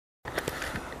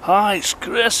Hi, it's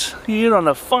Chris here on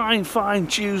a fine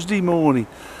Tuesday morning.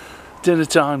 Dinner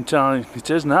time it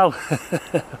is now.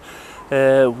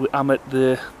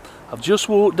 I've just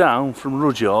walked down from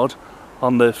Rudyard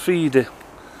on the feeder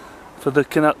for the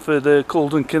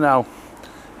Caldon Canal.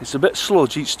 It's a bit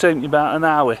sludgy, it's taken me about an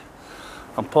hour.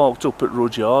 I'm parked up at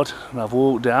Rudyard and I've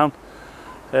walked down.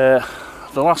 The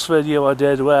last video I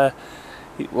did where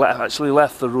it actually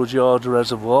left the Rudyard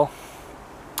Reservoir.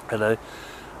 And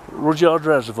Rudyard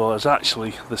Reservoir is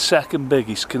actually the second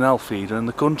biggest canal feeder in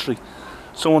the country.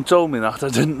 Someone told me that, I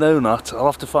didn't know that. I'll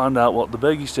have to find out what the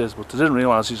biggest is, but I didn't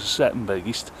realise it's the second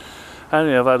biggest.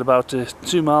 Anyway, I've had about a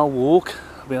 2-mile walk.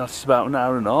 I've been at it about an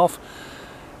hour and a half.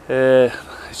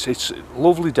 It's a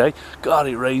lovely day. God,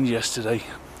 it rained yesterday.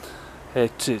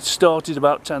 It started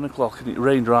about 10 o'clock and it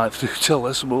rained right through till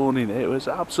this morning. It was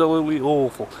absolutely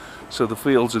awful. So the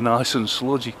fields are nice and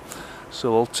sludgy.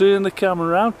 So I'll turn the camera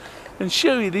around and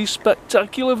show you these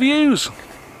spectacular views.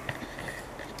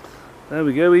 There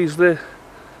we go, it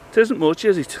isn't much,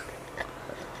 is it?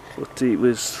 But it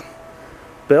was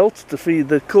built to feed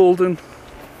the Caldon,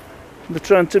 the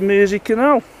Trent and Mersey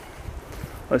Canal.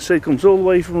 Like I say, it comes all the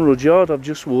way from Rudyard. I've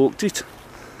just walked it.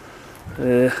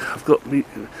 I've got my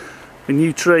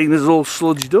new trainers all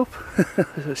sludged up.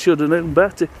 I should have known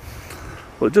better.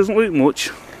 But it doesn't look much.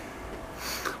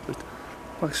 But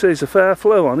like I say, it's a fair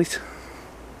flow on it.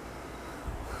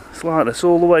 It's like this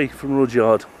all the way from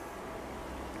Rudyard.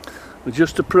 We're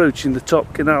just approaching the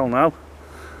top canal now,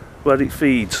 where it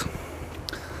feeds.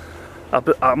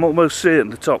 I'm almost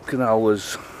certain the top canal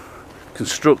was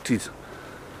constructed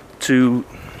to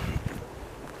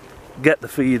get the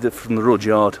feeder from the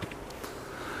Rudyard.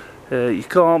 You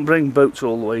can't bring boats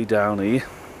all the way down here.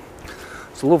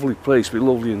 It's a lovely place, it'll be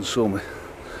lovely in summer.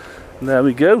 And there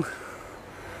we go.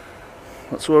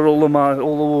 That's where all the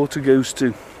water goes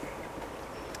to.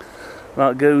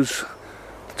 That goes,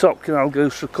 the top canal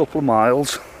goes for a couple of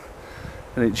miles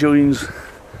and it joins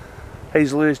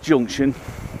Hazelhurst Junction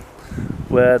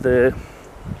where the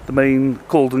main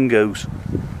Caldon goes.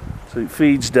 So it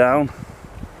feeds down,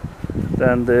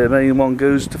 then the main one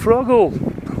goes to Froghall.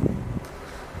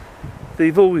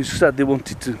 They've always said they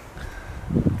wanted to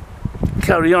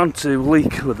carry on to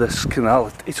Leek with this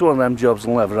canal. It's one of them jobs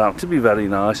they'll never have. To be very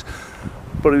nice,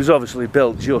 but it was obviously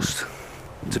built just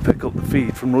to pick up the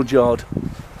feed from Rudyard.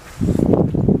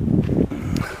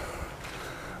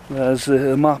 There's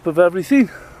a map of everything.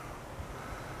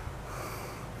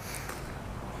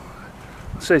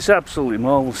 I say it's absolutely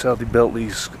marvellous how they built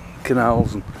these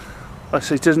canals, and like I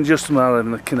say, it isn't just a matter of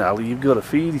having the canal, you've got to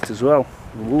feed it as well,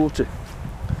 the water.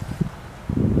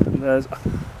 And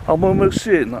I'm almost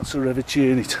certain that's a river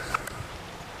Churnit.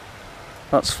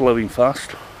 That's flowing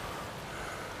fast.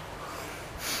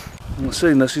 I'm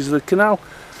saying this is the canal.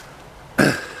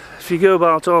 If you go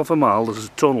about half a mile, there's a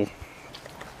tunnel,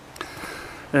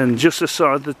 and just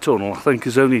aside the tunnel I think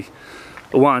is only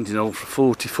a winding hole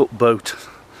for a 40-foot boat,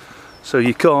 so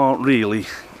you can't really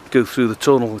go through the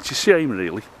tunnel, which is a shame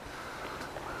really,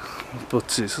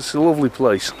 but it's a lovely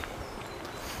place.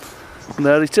 And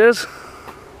there it is,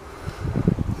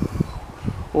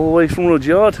 all the way from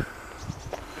Rudyard,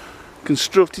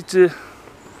 constructed to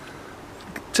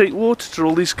take water to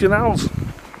all these canals.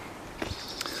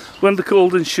 When the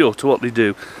Caldon's shut, what they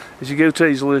do is you go to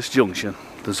Hazelhurst Junction,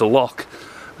 there's a lock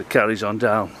that carries on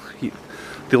down.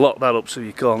 They lock that up so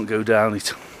you can't go down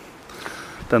it.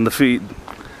 Then the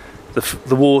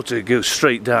water goes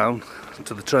straight down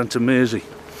to the Trent and Mersey.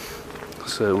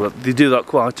 So they do that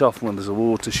quite often when there's a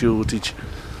water shortage,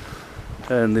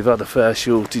 and they've had a fair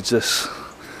shortage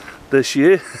this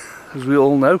year, as we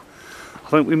all know. I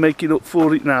think we're making up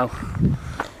for it now.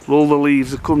 All the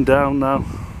leaves have come down now,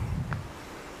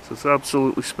 so it's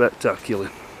absolutely spectacular.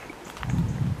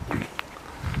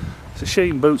 It's a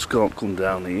shame boats can't come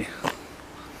down here.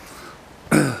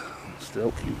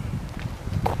 Still.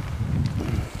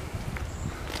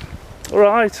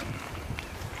 Alright,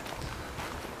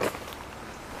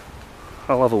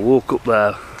 I'll have a walk up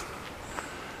there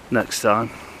next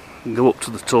time and go up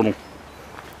to the tunnel.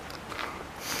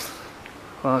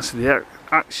 That's the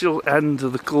actual end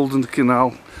of the Caldon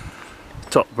Canal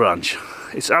top branch.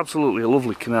 It's absolutely a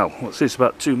lovely canal. What's this,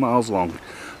 about 2 miles long.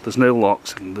 There's no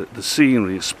locks and the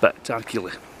scenery is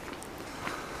spectacular.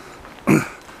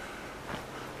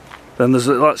 Then there's,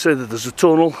 like I say, there's a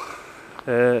tunnel.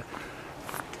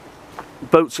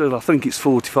 Boats over, I think it's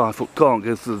 45 foot, can't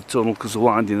go through the tunnel because the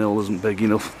winding hill isn't big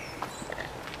enough.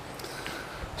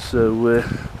 So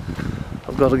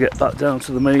I've got to get back down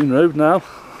to the main road now,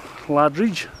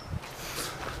 Ladridge,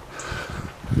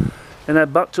 and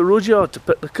head back to Rudyard to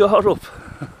pick the car up.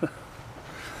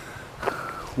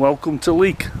 welcome to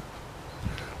Leek.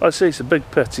 I say it's a big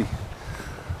pity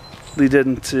they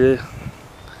didn't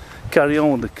carry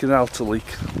on with the canal to Leek,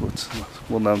 but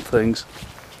one of them things.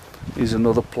 Here's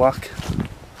another plaque.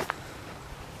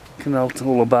 Canal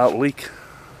all about Leek.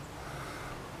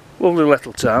 Lovely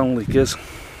little town Leek is.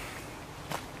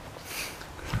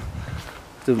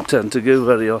 Don't tend to go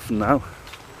very often now,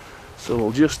 so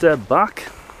we'll just head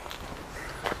back.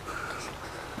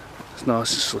 It's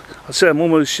nice. I'd say I'm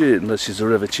almost certain this is a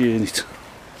river Churnit.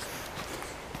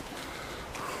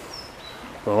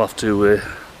 I'll have to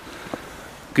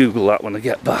Google that when I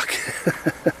get back.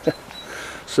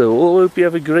 So I hope you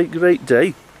have a great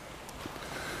day,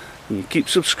 and you keep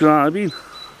subscribing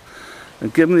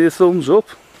and give me a thumbs up,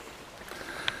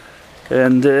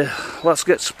 and let's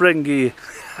get spring here.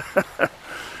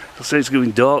 I say it's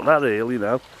going dark that early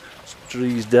now. Some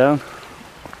trees down.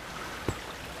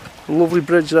 A lovely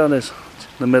bridge that is,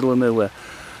 in the middle of nowhere.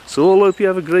 So I hope you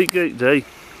have a great day,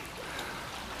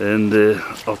 and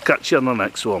I'll catch you on the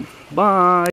next one. Bye.